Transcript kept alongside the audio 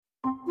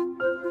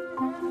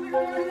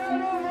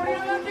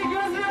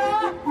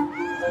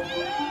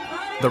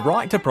The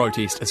right to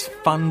protest is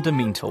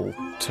fundamental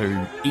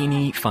to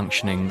any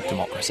functioning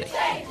democracy.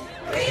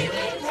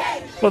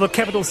 Well, the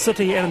capital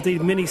city and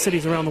indeed many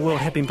cities around the world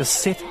have been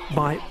beset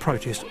by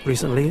protest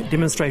recently.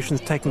 Demonstrations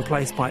taking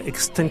place by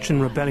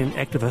Extinction Rebellion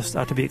activists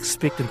are to be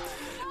expected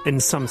in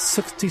some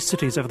 60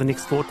 cities over the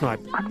next fortnight.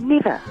 I'm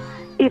never,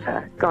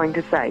 ever going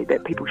to say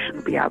that people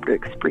shouldn't be able to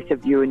express a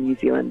view in New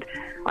Zealand.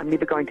 I'm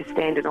never going to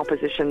stand in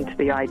opposition to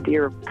the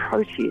idea of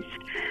protest.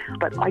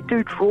 But I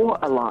do draw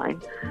a line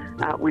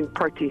when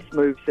protest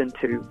moves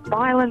into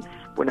violence,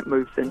 when it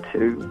moves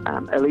into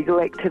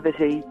illegal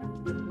activity.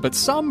 But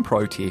some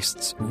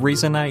protests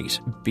resonate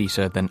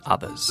better than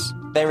others.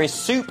 There is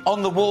soup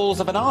on the walls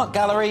of an art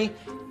gallery,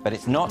 but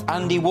it's not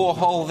Andy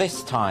Warhol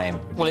this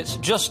time. Well, it's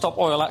Just Stop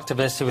Oil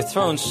activists who have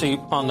thrown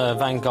soup on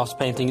Van Gogh's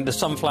painting, The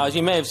Sunflowers.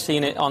 You may have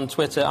seen it on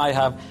Twitter. I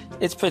have.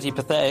 It's pretty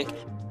pathetic.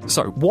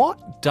 So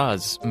what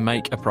does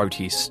make a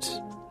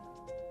protest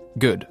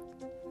good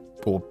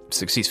or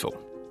successful?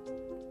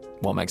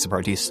 What makes a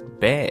protest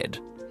bad?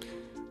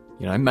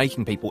 You know,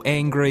 making people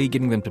angry,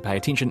 getting them to pay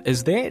attention.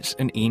 Is that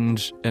an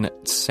end in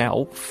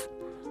itself?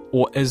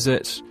 Or is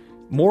it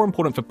more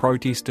important for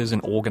protesters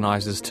and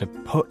organisers to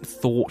put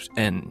thought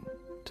in,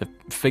 to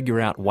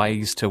figure out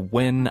ways to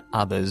win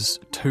others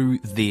to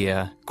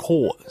their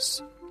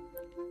cause?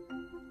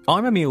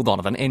 I'm Emile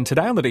Donovan, and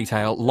today on The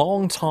Detail,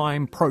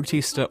 long-time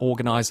protester,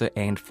 organiser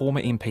and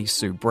former MP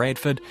Sue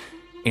Bradford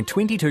and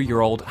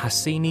 22-year-old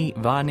Hasini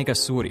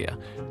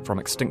Vanegasuriya from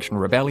Extinction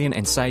Rebellion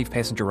and Save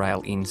Passenger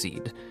Rail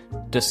NZ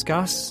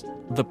discuss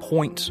the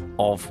point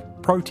of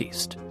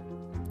protest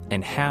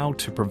and how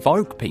to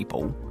provoke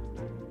people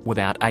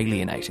without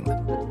alienating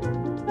them.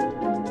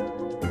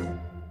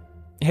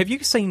 Have you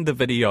seen the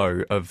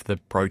video of the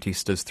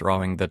protesters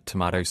throwing the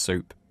tomato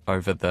soup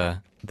over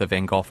the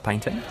Van Gogh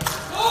painting?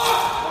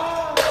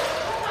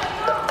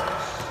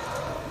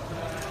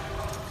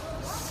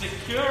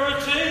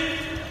 Security?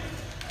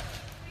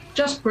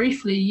 Just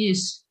briefly,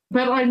 yes.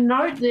 But I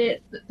note that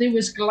there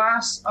was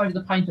glass over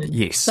the painting.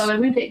 Yes. So they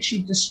weren't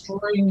actually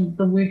destroying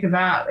the work of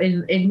art.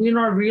 And when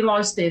I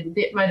realised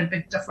that made a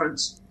big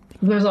difference.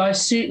 Because I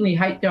certainly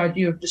hate the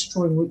idea of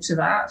destroying works of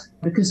art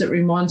because it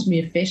reminds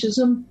me of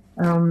fascism,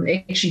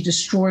 actually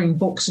destroying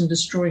books and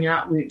destroying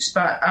artworks.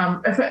 But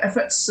if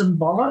it's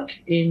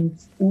symbolic and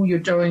all you're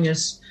doing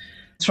is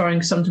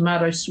throwing some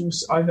tomato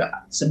sauce over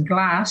some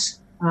glass,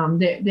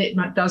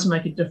 that does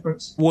make a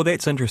difference. Well,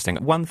 that's interesting.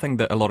 One thing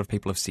that a lot of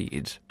people have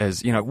said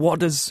is, you know, what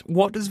does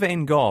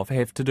Van Gogh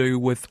have to do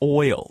with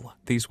oil?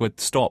 These were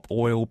Stop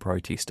Oil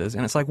protesters.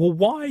 And it's like, well,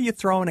 why are you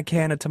throwing a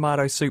can of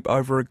tomato soup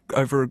over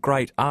a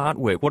great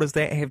artwork? What does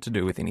that have to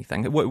do with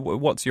anything?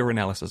 What's your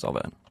analysis of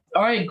it?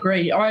 I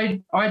agree.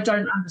 I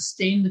don't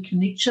understand the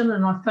connection,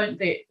 and I think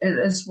that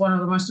it is one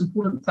of the most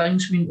important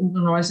things when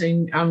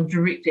organising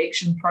direct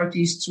action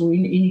protests or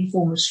any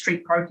form of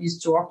street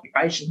protests or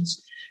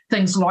occupations.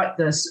 Things like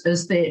this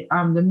is that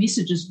the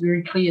message is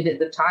very clear, that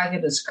the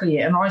target is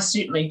clear, and I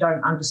certainly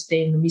don't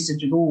understand the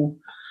message at all,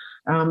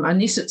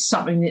 unless it's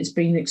something that's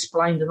been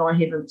explained and I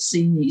haven't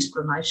seen the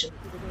explanation.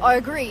 I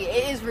agree,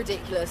 it is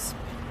ridiculous,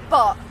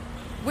 but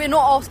we're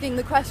not asking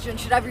the question,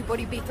 should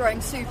everybody be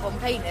throwing soup on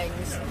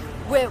paintings?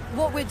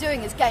 What we're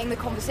doing is getting the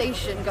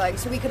conversation going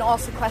so we can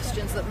ask the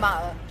questions that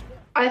matter.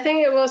 I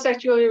think it was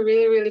actually a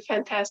really, really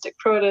fantastic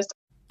protest.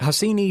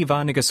 Hasini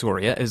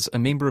Vanegasuriya is a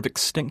member of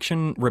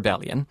Extinction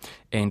Rebellion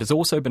and has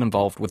also been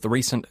involved with the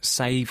recent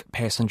Save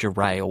Passenger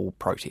Rail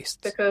protests.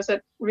 Because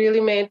it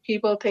really made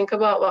people think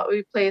about what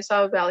we place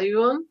our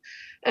value on.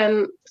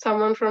 And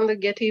someone from the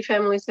Getty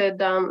family said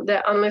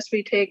that unless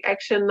we take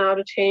action now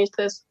to change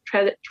this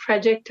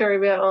trajectory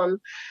we're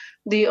on,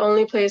 the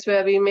only place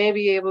where we may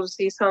be able to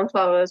see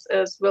sunflowers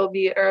will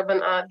be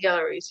urban art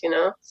galleries, you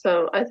know.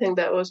 So I think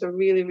that was a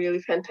really,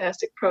 really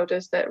fantastic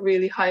protest that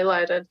really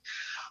highlighted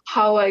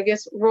how, I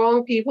guess,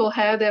 wrong people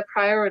have their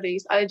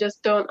priorities. I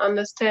just don't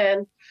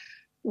understand,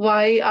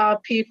 why are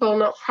people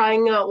not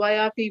crying out? Why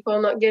are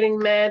people not getting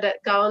mad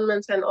at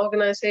governments and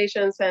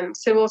organizations and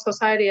civil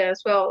society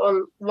as well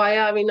on why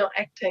are we not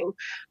acting?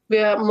 We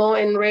are more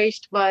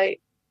enraged by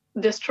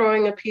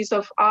destroying a piece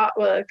of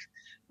artwork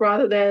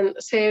rather than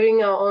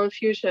saving our own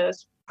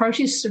futures.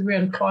 Protests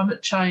around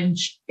climate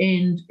change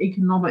and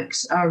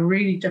economics are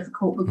really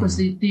difficult because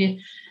they're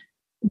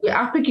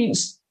up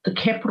against the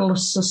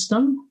capitalist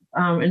system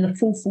and the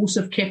full force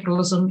of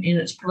capitalism and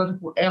its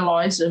political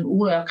allies in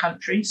all our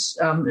countries,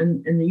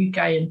 in the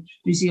UK and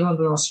New Zealand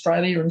and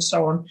Australia and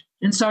so on.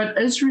 And so it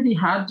is really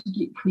hard to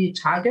get clear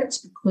targets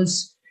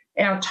because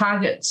our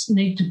targets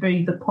need to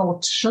be the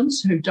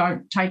politicians who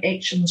don't take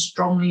action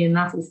strongly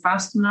enough or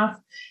fast enough,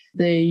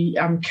 the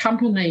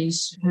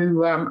companies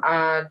who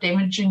are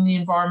damaging the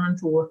environment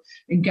or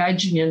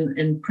engaging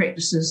in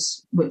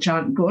practices which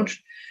aren't good.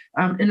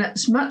 And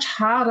it's much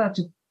harder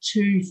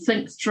to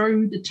think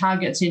through the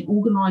targets and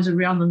organise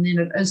around them than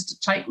it is to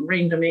take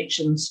random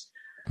actions.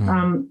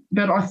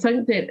 But I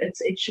think that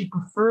it's actually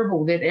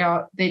preferable that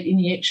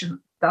any action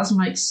does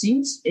make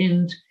sense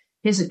and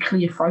has a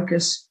clear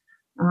focus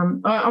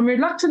I'm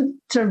reluctant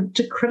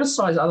to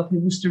criticise other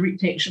people's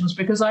direct actions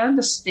because I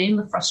understand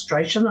the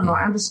frustration and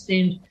I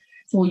understand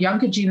for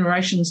younger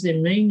generations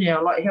than me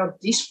now, like how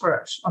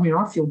desperate, I mean,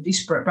 I feel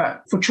desperate,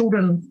 but for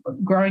children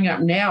growing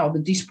up now, the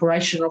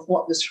desperation of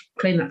what this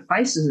planet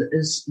faces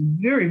is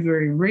very,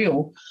 very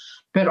real.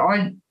 But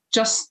I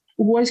just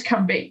always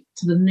come back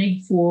to the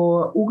need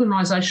for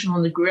organisation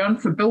on the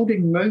ground, for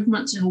building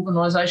movements and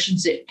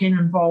organisations that can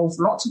involve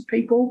lots of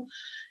people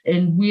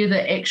and where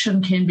the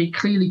action can be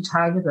clearly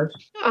targeted.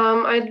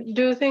 I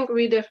do think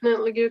we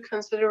definitely give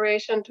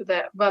consideration to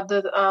that. But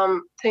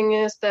the thing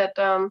is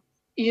that,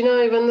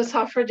 even the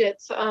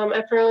suffragettes,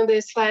 apparently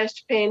they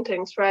slashed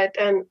paintings, right?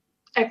 And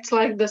acts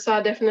like this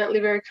are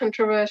definitely very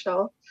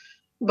controversial.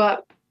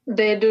 But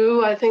they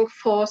do, I think,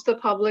 force the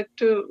public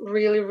to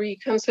really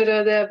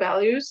reconsider their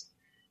values.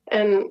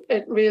 And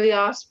it really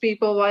asks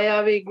people, why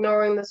are we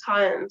ignoring the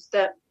science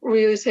that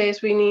really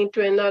says we need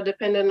to end our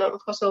dependence on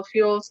fossil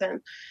fuels?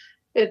 And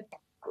it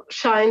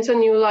shines a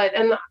new light.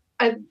 And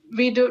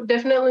we do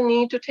definitely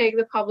need to take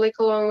the public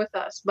along with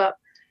us. But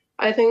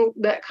I think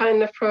that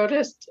kind of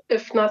protest,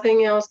 if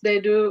nothing else, they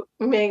do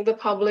make the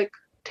public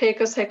take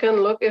a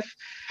second look. If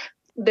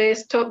they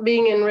stop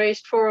being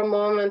enraged for a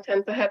moment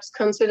and perhaps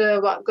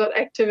consider what got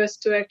activists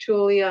to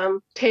actually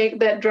take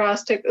that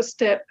drastic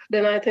step,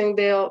 then I think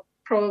they'll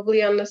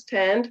probably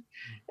understand.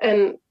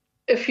 And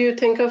if you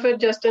think of it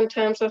just in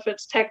terms of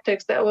its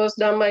tactics, that was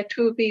done by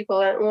two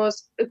people, and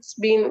it's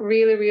been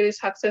really, really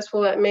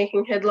successful at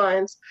making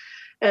headlines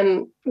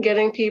and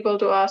getting people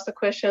to ask the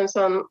questions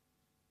on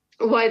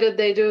why did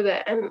they do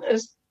that? And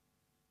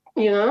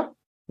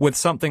With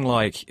something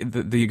like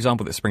the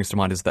example that springs to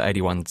mind is the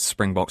 81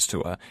 Springboks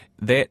tour,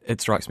 that,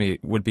 it strikes me,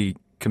 would be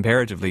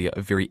comparatively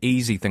a very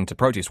easy thing to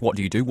protest. What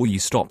do? Well, you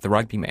stop the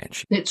rugby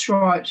match. That's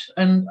right.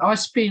 And I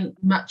spent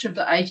much of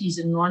the 80s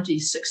and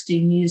 90s,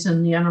 16 years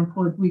in the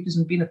unemployed workers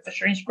and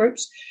beneficiaries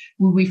groups,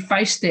 where we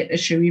faced that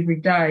issue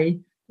every day,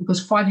 because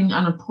fighting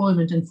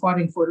unemployment and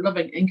fighting for a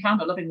living income,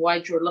 a living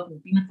wage or a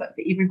living benefit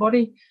for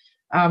everybody,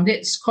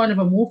 that's kind of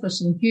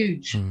amorphous and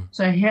huge.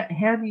 So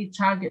how do you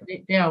target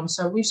that down?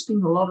 So we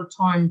spend a lot of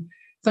time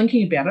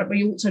thinking about it.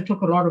 We also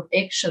took a lot of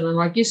action,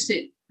 and I guess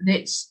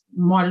that's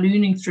my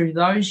learning through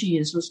those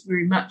years was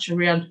very much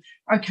around,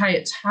 okay,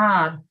 it's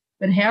hard,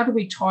 but how do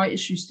we tie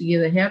issues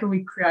together? How do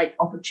we create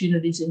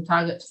opportunities and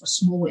targets for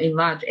small and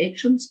large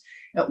actions?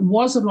 It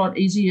was a lot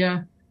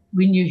easier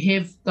when you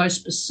have those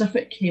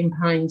specific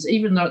campaigns,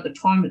 even though at the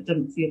time it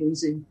didn't feel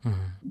easy.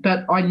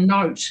 But I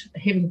note,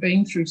 having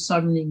been through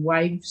so many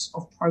waves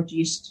of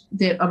protest,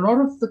 that a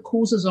lot of the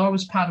causes I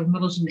was part of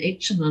militant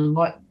action in,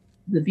 like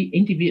the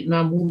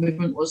anti-Vietnam War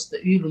movement was the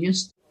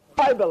earliest.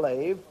 I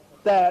believe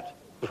that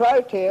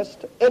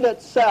protest in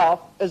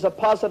itself is a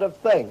positive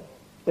thing.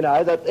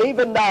 That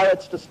even though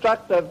it's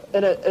destructive,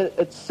 and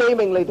it's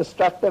seemingly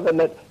destructive, and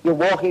that you're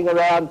walking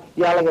around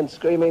yelling and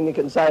screaming, you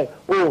can say,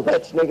 oh,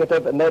 that's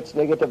negative, and that's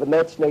negative, and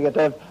that's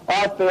negative.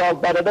 I feel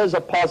that it is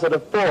a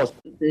positive force.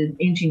 The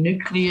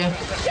anti-nuclear.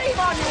 Shame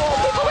on you all!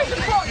 People we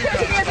can talk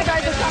 30 years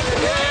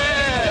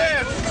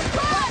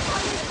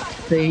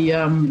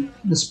ago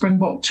the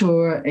Springbok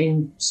tour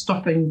and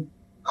stopping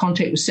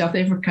contact with South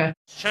Africa.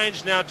 It's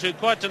changed now to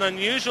quite an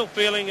unusual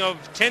feeling of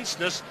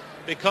tenseness,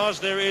 because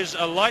there is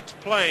a light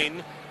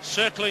plane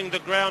circling the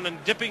ground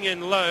and dipping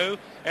in low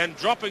and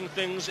dropping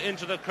things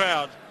into the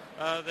crowd.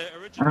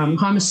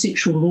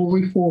 Homosexual law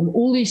reform,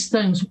 all these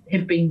things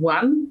have been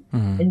won,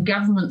 and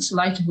governments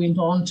later went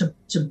on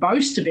to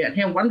boast about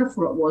how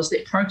wonderful it was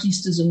that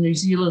protesters in New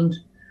Zealand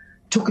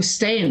took a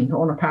stand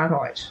on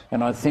apartheid.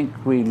 And I think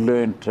we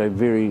learnt a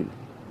very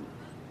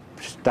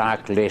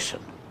stark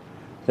lesson,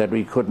 that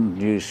we couldn't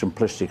use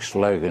simplistic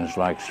slogans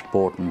like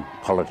sport and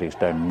politics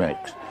don't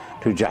mix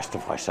to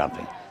justify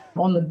something.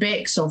 On the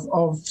backs of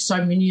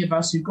so many of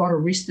us who got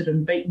arrested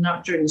and beaten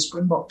up during the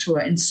Springbok tour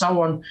and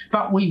so on,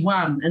 but we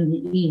won in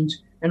the end.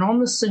 And on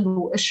the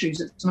single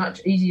issues, it's much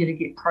easier to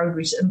get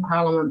progress in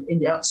Parliament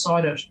and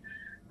outside it.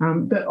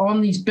 But on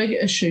these big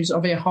issues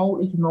of our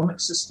whole economic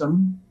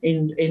system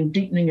and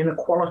deepening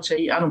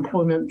inequality,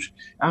 unemployment,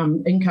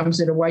 incomes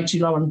that are way too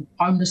low, and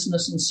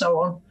homelessness and so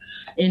on,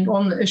 and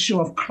on the issue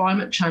of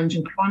climate change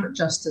and climate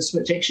justice,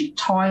 which actually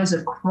ties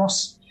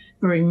across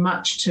very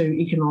much to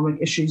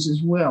economic issues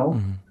as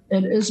well.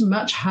 It is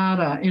much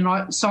harder.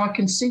 And so I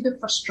can see the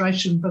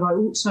frustration, but I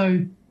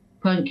also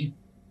think,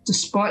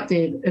 despite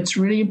that, it's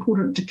really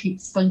important to keep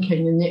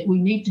thinking, and that we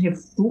need to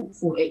have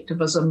thoughtful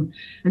activism,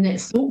 and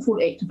that thoughtful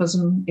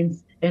activism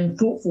and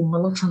thoughtful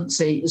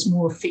militancy is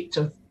more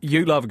effective.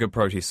 You love a good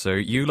protest, Sue.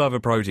 You love a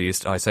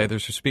protest, I say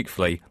this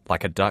respectfully,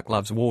 like a duck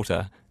loves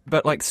water.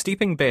 But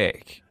stepping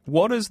back,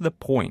 what is the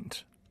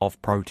point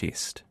of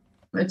protest?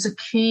 It's a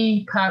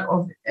key part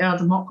of our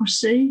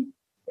democracy,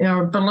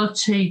 our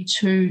ability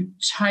to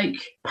take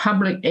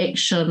public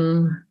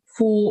action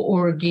for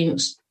or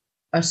against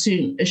a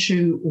certain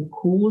issue or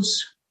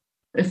cause.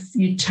 If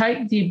you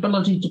take the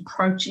ability to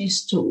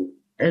protest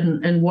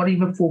in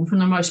whatever form, from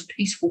the most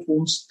peaceful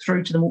forms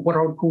through to what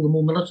I would call the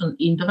more militant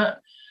end of it,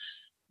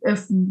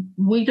 if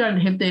we don't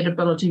have that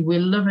ability, we're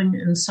living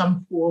in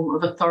some form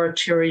of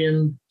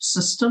authoritarian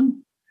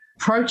system.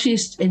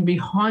 Protest, and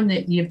behind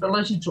that, the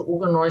ability to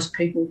organise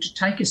people to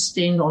take a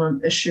stand on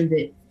an issue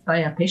that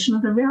they are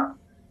passionate about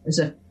is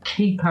a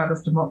key part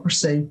of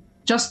democracy.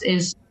 Just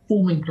as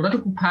forming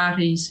political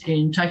parties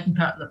and taking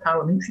part in the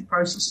parliamentary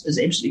process is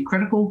absolutely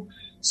critical,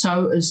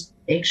 so is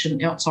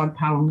action outside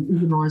Parliament,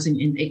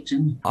 organising and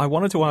acting. I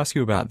wanted to ask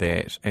you about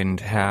that and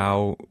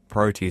how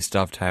protest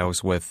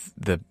dovetails with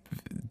the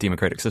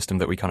democratic system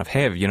that we kind of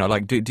have. You know,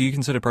 like, do you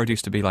consider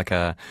protest to be like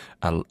a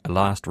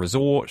last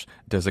resort?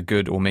 Does a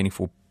good or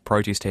meaningful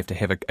protest have to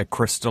have a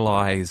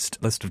crystallised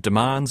list of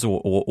demands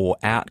or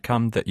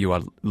outcome that you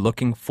are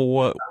looking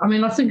for? I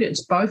mean, I think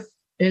it's both.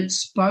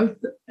 It's both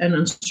an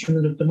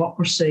instrument of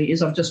democracy,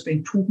 as I've just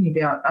been talking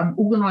about,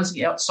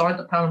 organising outside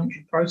the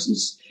parliamentary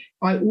process.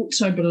 I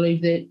also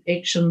believe that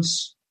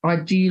actions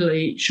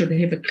ideally should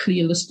have a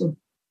clear list of,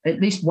 at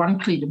least one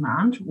clear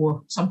demand,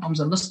 or sometimes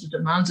a list of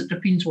demands. It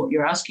depends what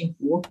you're asking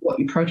for, what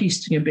you're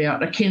protesting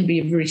about. It can be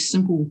a very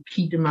simple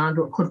key demand,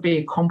 or it could be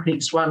a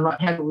complex one, like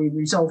how do we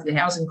resolve the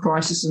housing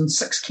crisis in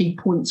 6 key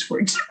points, for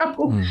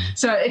example.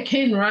 So it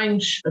can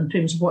range in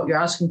terms of what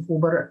you're asking for,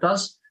 but it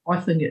does,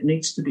 I think it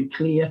needs to be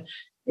clear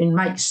and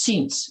make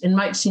sense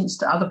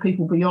to other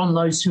people beyond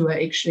those who are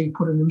actually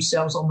putting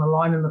themselves on the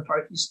line in the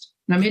protest.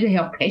 No matter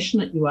how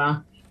passionate you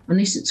are,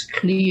 unless it's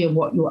clear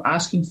what you're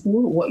asking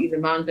for, what you're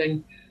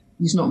demanding,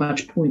 there's not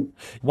much point.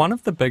 One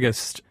of the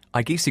biggest,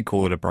 I guess you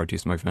call it a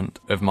protest movement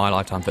of my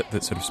lifetime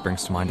that sort of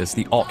springs to mind is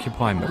the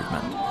Occupy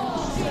movement.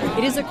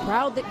 It is a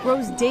crowd that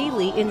grows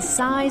daily in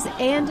size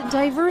and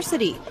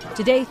diversity.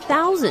 Today,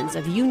 thousands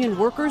of union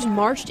workers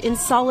marched in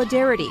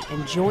solidarity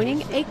and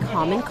joining a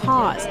common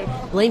cause,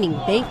 blaming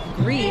bank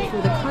greed for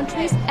the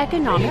country's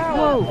economic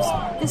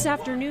woes. This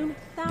afternoon,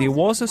 there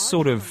was a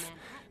sort of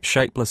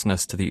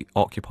shapelessness to the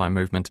Occupy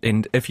movement,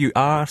 and if you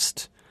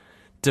asked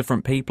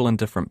different people in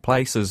different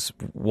places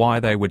why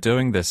they were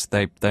doing this,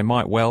 they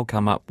might well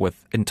come up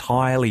with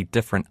entirely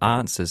different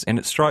answers. And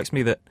it strikes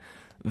me that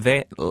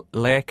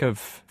lack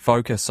of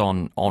focus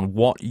on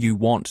what you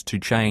want to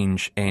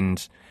change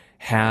and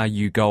how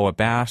you go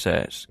about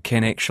it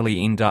can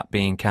actually end up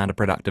being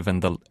counterproductive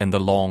in the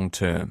long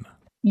term.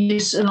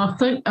 Yes, and I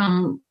think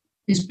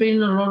there's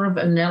been a lot of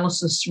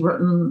analysis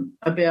written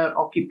about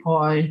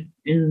Occupy,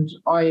 and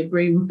I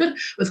agree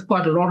with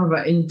quite a lot of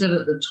it, and did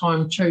at the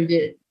time too,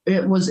 that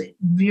it was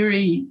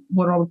very,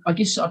 what I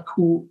guess I'd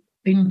call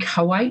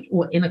inchoate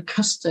or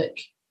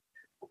anarchistic,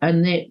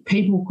 and that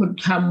people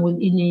could come with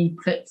any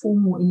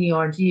platform or any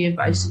idea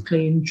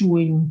basically and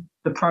join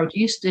the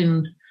protest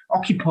and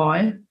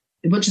occupy,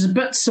 which is a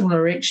bit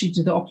similar actually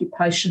to the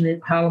occupation at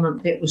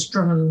Parliament that was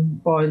driven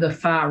by the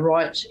far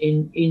right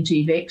and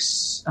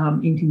anti-vax,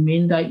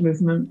 anti-mandate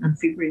movement in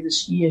February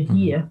this year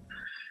here.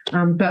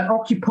 But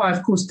Occupy,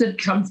 of course,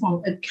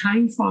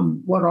 came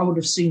from what I would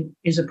have seen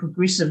as a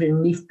progressive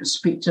and left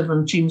perspective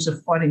in terms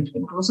of fighting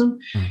capitalism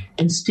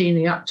and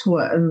standing up to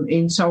it.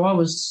 And so I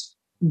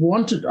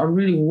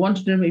really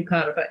wanted to be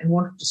part of it and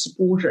wanted to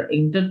support it,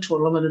 and did to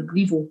a limited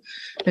level.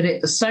 But at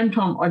the same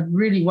time, I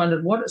really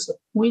wondered, what is the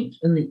point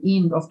in the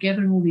end of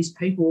gathering all these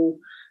people,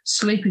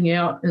 sleeping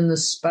out in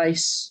this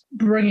space,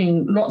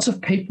 bringing lots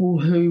of people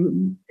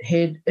who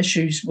had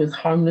issues with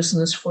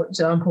homelessness, for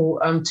example,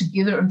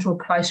 together into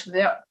a place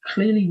without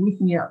clearly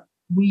working out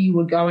where you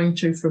were going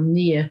to from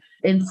there.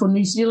 And for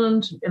New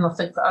Zealand, and I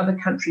think for other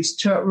countries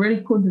too, it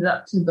really pointed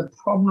up to the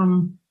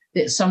problem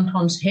that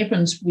sometimes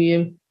happens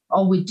where,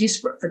 we're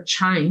desperate for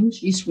change.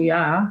 Yes, we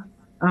are.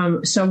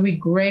 So we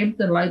grab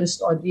the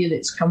latest idea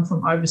that's come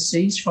from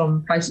overseas,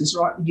 from places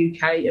like the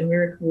UK,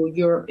 America or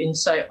Europe, and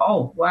say,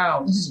 oh,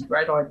 wow, this is a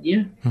great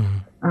idea.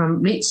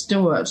 Let's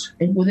do it.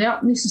 And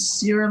without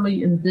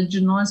necessarily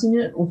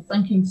indigenising it or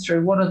thinking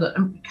through what are the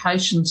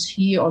implications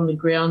here on the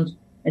ground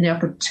in our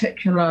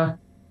particular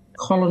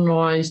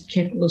colonised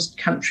capitalist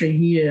country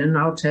here in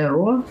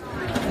Aotearoa.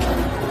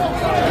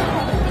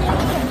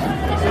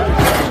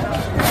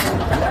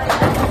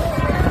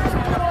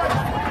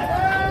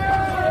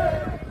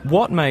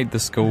 What made the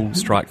School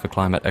Strike for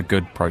Climate a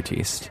good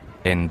protest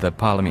and the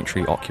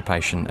parliamentary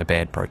occupation a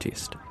bad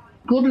protest?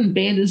 Good and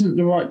bad isn't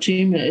the right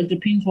term. It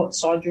depends what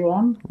side you're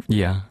on.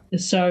 Yeah.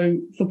 So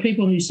for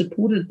people who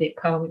supported that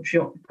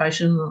parliamentary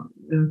occupation,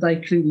 they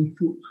clearly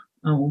thought,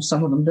 or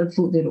some of them did,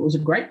 thought that it was a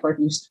great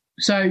protest.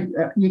 So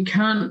you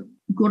can't,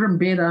 good and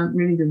bad aren't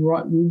really the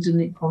right words in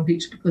that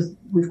context, because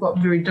we've got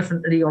very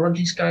different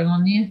ideologies going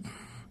on there.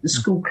 The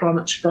school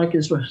climate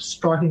strikers were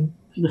striking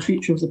for the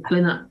future of the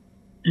planet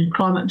and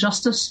climate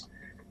justice,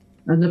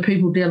 and the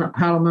people down at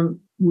Parliament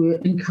were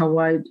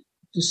inchoate,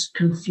 just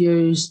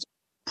confused,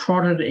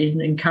 prodded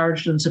and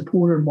encouraged and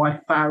supported by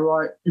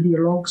far-right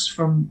ideologues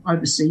from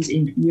overseas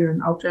and here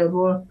in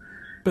Aotearoa.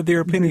 But there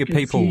are plenty of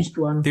people.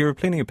 There are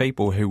plenty of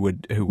people who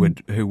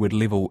would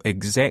level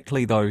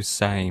exactly those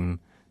same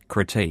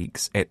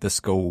critiques at the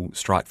school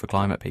Strike for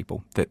Climate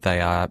people, that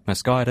they are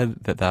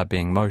misguided, that they're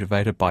being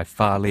motivated by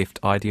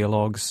far-left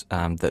ideologues,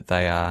 that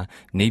they are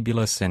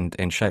nebulous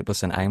and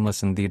shapeless and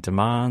aimless in their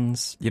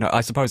demands. You know,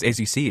 I suppose, as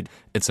you said,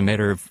 it's a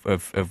matter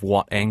of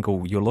what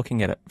angle you're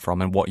looking at it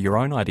from and what your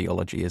own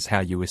ideology is,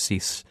 how you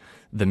assess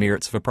the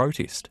merits of a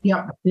protest.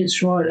 Yeah,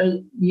 that's right.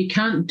 You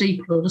can't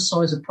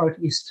depoliticise a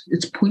protest.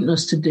 It's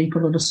pointless to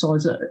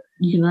depoliticise it.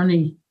 You can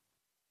only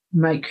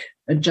make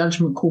a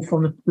judgment call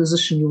from the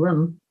position you're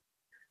in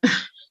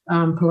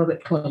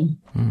politically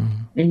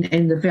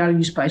and the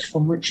values base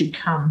from which you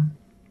come.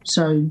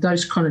 So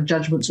those kind of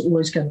judgments are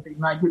always going to be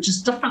made, which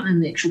is different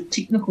in the actual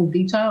technical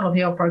detail of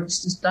how a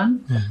protest is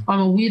done. I'm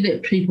aware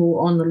that people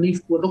on the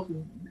left were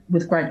looking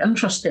with great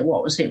interest at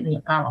what was happening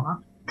at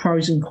Parliament,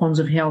 pros and cons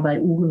of how they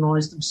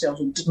organised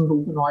themselves or didn't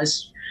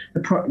organise,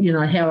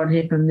 how it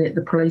happened that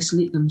the police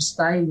let them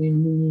stay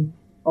when many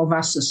of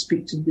us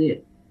suspected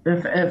that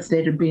if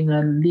that had been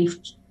a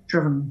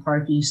left-driven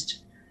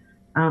protest,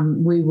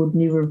 we would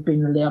never have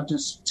been allowed to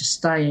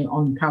stay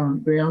on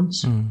Parliament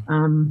grounds,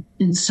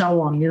 and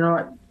so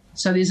on.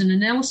 So there's an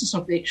analysis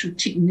of the actual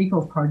technique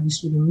of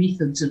protest with the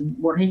methods and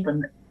what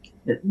happened,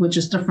 which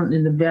is different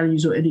than the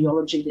values or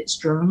ideology that's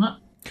driven it.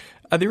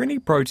 Are there any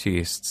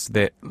protests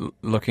that,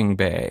 looking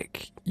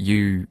back,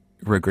 you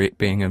regret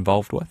being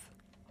involved with?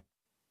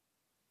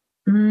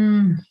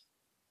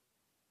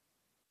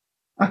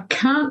 I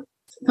can't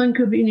think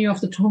of any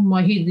off the top of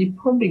my head. There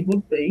probably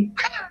would be.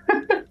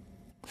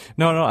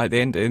 No,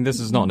 and this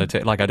is not an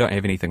attack. Like, I don't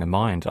have anything in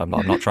mind. I'm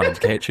not trying to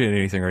catch you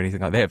or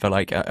anything like that. But,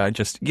 like, I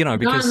just,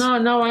 because...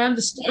 No, I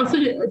understand. I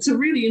think it's a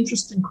really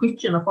interesting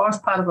question. If I was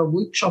part of a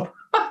workshop,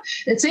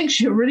 it's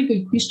actually a really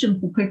good question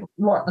for people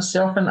like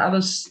myself and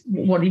others,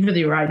 whatever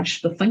their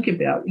age, to think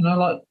about.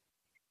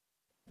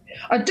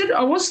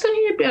 I was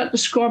thinking about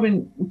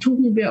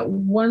talking about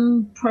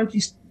one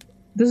protest.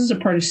 This is a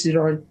protest that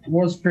I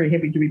was very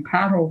happy to be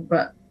part of,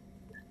 but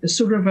it's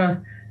sort of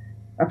a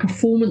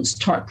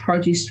performance-type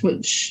protest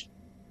which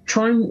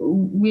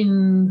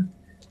when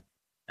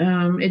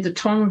at the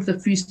time of the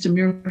first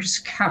America's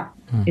Cup,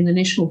 and the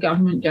national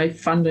government gave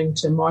funding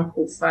to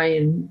Michael Fay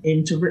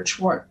and to Rich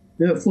White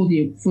for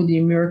the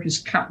America's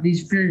Cup,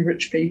 these very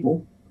rich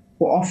people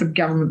were offered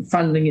government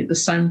funding at the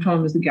same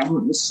time as the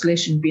government was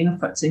slashing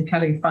benefits and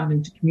cutting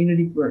funding to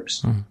community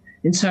groups.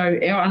 And so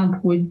our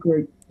unemployed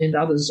group and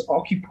others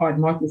occupied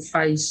Michael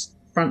Fay's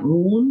front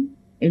lawn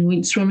and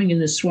went swimming in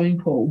the swimming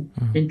pool,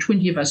 and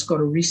 20 of us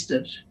got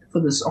arrested for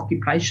this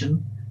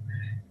occupation.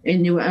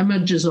 And there were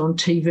images on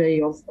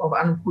TV of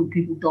unemployed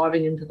people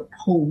diving into the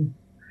pool.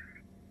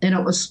 And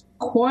it was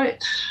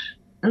quite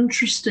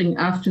interesting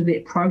after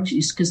that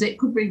protest, because that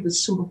could be the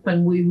sort of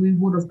thing where we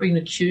would have been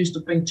accused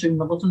of being too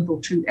militant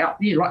or too out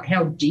there. Like,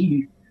 how dare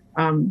you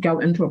go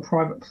into a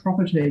private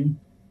property?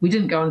 We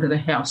didn't go into the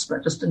house,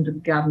 but just into the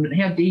garden. But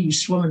how dare you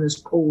swim in his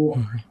pool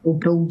or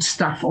build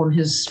stuff on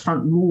his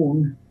front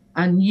lawn?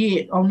 And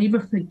yet, I'll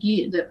never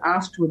forget that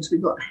afterwards we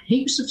got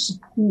heaps of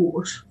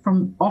support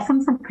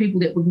often from people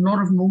that would not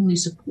have normally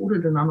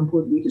supported an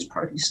unemployed workers'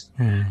 protest,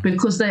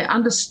 because they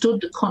understood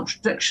the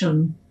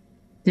contradiction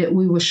that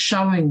we were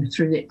showing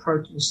through that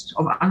protest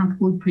of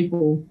unemployed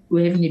people who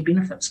were having their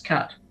benefits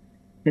cut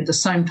at the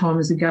same time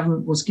as the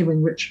government was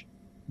giving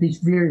these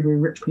very, very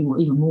rich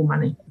people even more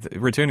money.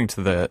 Returning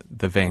to the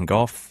Van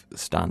Gogh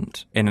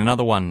stunt, and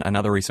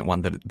another recent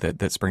one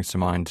that springs to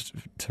mind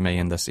to me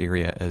in this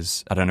area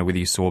is, I don't know whether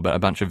you saw, but a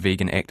bunch of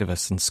vegan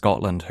activists in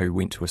Scotland who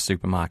went to a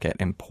supermarket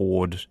and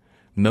poured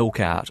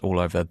milk out all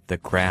over the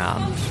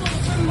ground.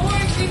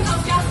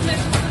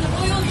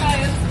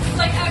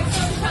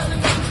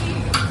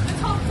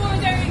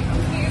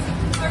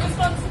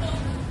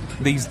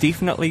 These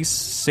definitely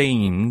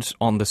seemed,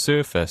 on the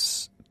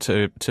surface,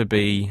 to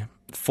be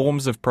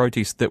forms of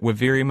protest that were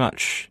very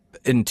much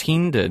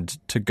intended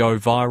to go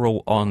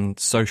viral on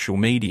social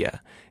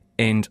media.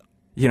 And,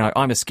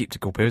 I'm a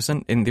sceptical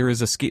person, and there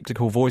is a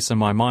sceptical voice in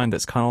my mind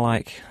that's kind of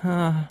like,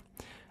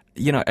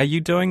 are you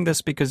doing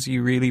this because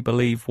you really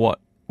believe what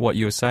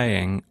you're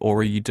saying, or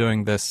are you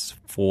doing this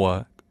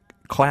for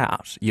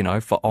clout,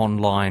 for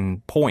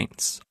online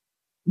points?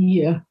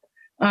 Yeah.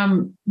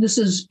 This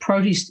is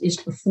protest as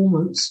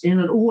performance, and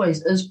it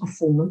always is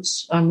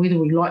performance, whether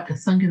we like to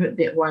think of it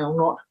that way or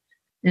not.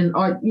 And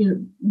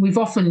we've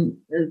often,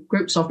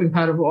 groups I've been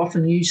part of,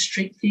 often use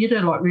street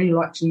theatre, really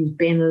like to use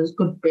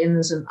good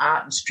banners and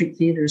art and street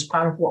theatre as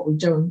part of what we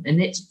do,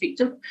 and that's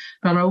effective.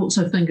 But I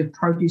also think of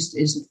protest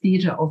as a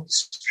theatre of the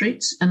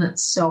streets in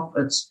itself.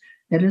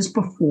 It is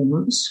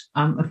performance,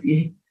 if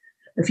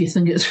you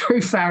think it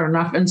through far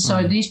enough. And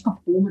so these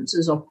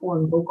performances of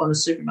pouring milk on a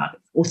supermarket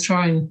or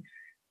throwing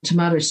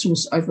tomato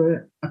sauce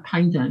over a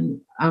painting,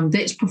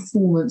 that's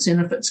performance. And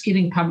if it's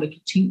getting public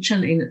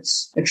attention and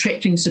it's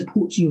attracting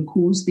support to your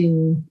cause,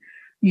 then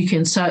you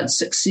can say it's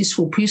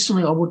successful.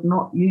 Personally, I would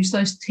not use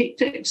those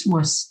tactics.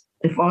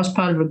 If I was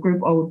part of a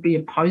group, I would be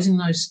opposing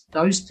those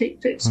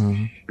tactics,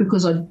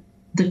 because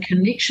the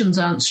connections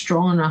aren't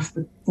strong enough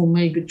for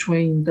me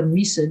between the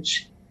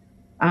message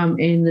and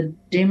the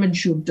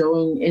damage you're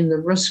doing and the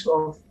risk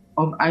of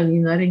of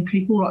alienating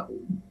people.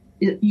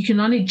 You can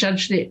only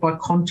judge that by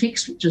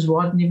context, which is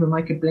why I'd never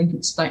make a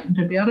blanket statement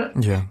about it.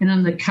 Yeah. And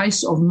in the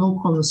case of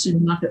milk on the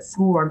supermarket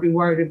floor, I'd be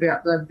worried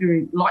about the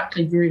very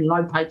likely very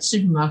low-paid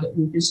supermarket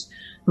workers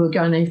who are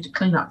going to have to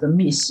clean up the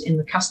mess and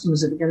the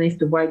customers that are going to have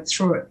to wade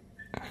through it.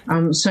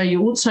 So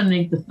you also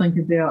need to think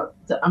about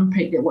the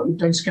impact that what you're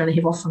doing is going to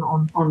have often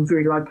on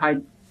very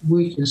low-paid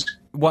workers.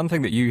 One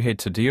thing that you had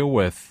to deal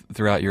with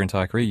throughout your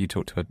entire career, you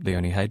talked to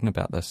Leonie Hayden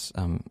about this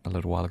a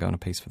little while ago in a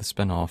piece for The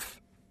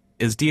Spin-Off,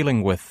 is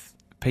dealing with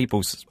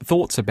people's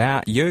thoughts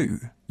about you.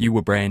 You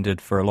were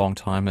branded for a long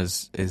time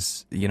as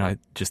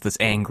just this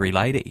angry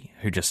lady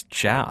who just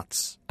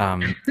shouts.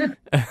 I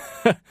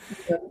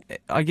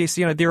guess,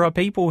 there are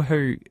people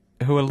who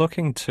are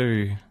looking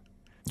to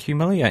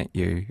humiliate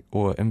you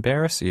or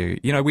embarrass you.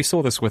 We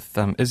saw this with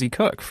Izzy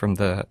Cook from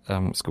the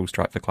School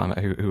Strike for Climate,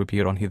 who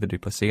appeared on Heather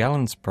Duplessis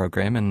Allen's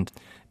program and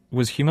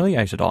was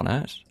humiliated on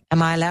it.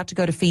 Am I allowed to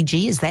go to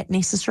Fiji? Is that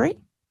necessary?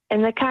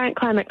 In the current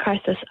climate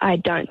crisis, I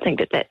don't think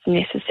that that's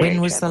necessary.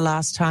 When was the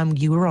last time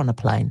you were on a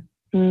plane?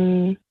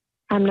 I'm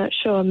not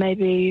sure.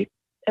 Maybe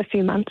a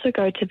few months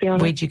ago, to be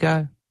honest. Where'd you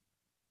go?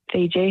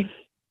 Fiji.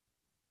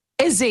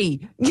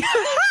 Izzy!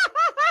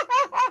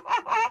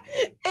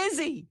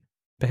 Izzy!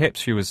 Perhaps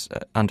she was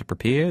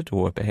underprepared,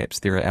 or perhaps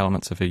there are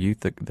elements of her youth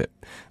that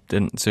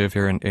didn't serve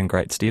her in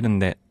great stead in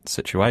that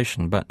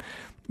situation. But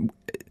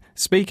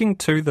speaking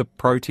to the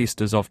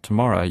protesters of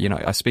tomorrow,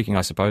 speaking,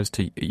 I suppose,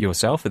 to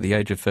yourself at the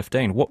age of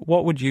 15,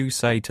 what would you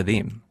say to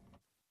them?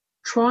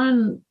 Try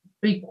and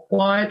be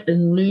quiet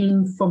and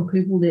learn from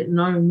people that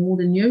know more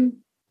than you.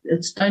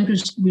 It's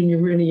dangerous when you're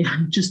really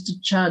young just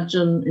to charge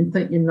in and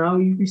think you know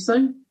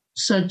everything.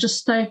 So just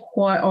stay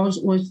quiet. I was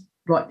always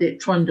like that,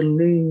 trying to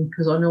learn,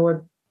 because I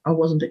know I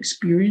wasn't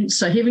experienced.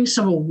 So having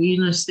some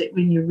awareness that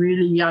when you're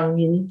really young,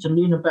 you need to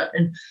learn a bit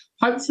and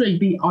hopefully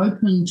be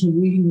open to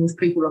working with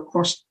people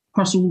across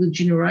all the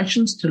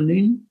generations to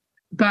learn.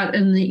 But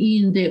in the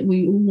end, that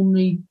we all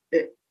need,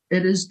 it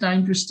is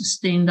dangerous to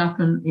stand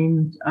up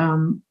and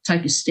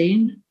take a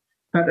stand.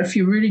 But if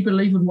you really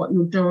believe in what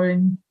you're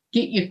doing,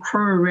 get your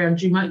crew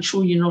around you, make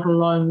sure you're not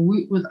alone,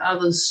 work with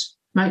others,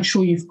 make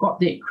sure you've got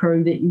that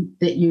crew,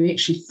 that you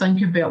actually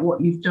think about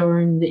what you're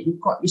doing, that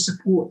you've got your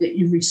support, that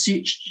you've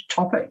researched your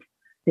topic,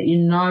 that you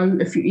know,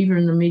 if you're ever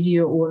in the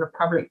media or in a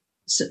public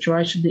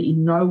situation, that you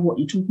know what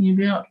you're talking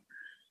about.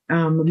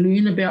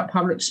 Learn about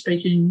public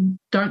speaking.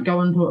 Don't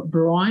go into it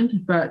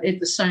blind, but at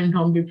the same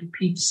time be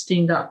prepared to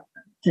stand up,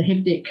 to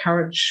have that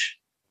courage.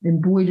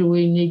 And boy, do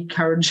we need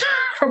courage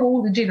from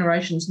all the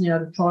generations now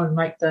to try and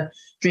make the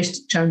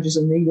drastic changes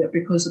that need it,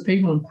 because the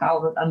people in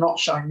Parliament are not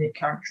showing that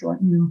courage right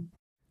now.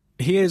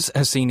 Here's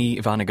Hasini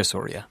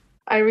Vanagasuriya.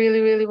 I really,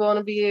 really want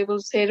to be able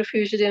to say to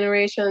future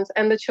generations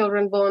and the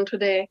children born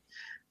today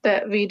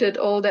that we did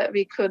all that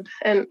we could.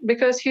 And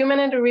because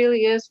humanity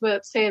really is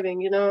worth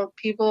saving,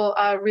 people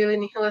are really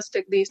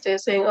nihilistic these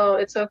days, saying, oh,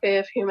 it's okay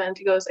if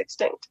humanity goes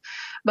extinct.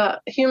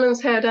 But humans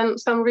have done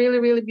some really,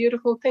 really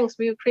beautiful things.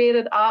 We've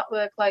created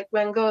artwork like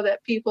Van Gogh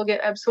that people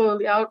get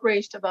absolutely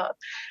outraged about.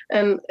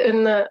 And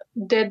in a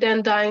dead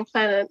and dying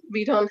planet,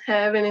 we don't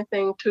have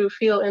anything to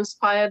feel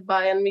inspired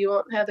by, and we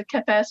won't have the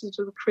capacity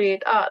to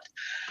create art.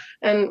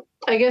 And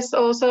I guess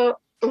also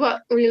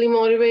what really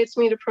motivates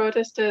me to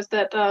protest is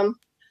that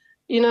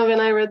when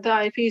I read the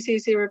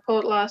IPCC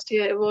report last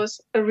year, it was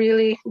a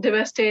really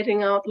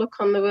devastating outlook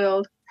on the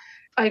world.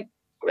 I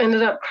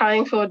ended up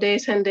crying for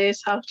days and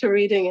days after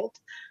reading it.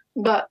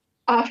 But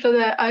after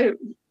that, I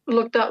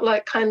looked up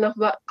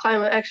what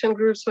climate action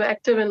groups were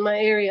active in my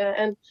area,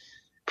 and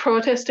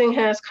protesting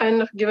has kind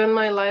of given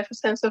my life a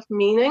sense of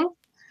meaning,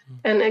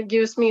 and it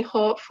gives me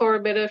hope for a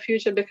better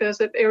future,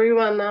 because if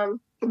everyone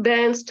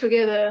bands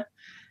together,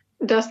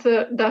 does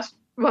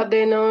what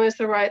they know is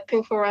the right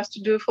thing for us to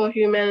do for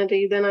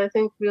humanity, then I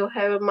think we'll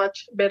have a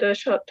much better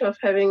shot of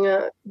having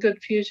a good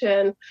future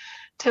and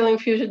telling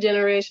future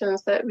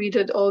generations that we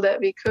did all that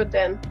we could.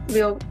 And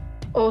we'll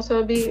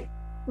also be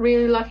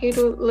really lucky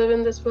to live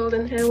in this world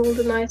and have all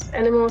the nice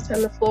animals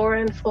and the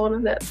flora and fauna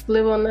that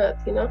live on Earth,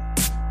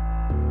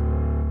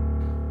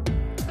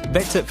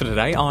 That's it for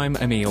today. I'm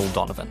Emile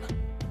Donovan.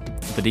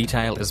 The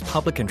Detail is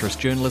public interest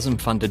journalism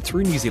funded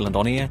through New Zealand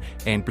On Air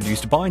and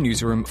produced by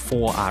Newsroom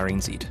for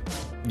RNZ.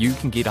 You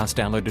can get us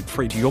downloaded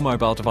free to your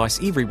mobile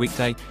device every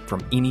weekday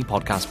from any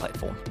podcast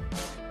platform.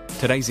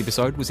 Today's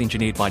episode was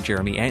engineered by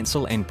Jeremy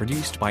Ansell and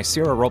produced by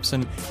Sarah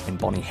Robson and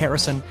Bonnie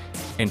Harrison,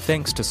 and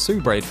thanks to Sue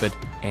Bradford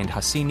and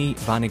Hasini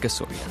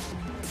Vanagasuriya.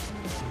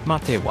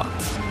 Mā te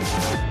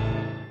wā.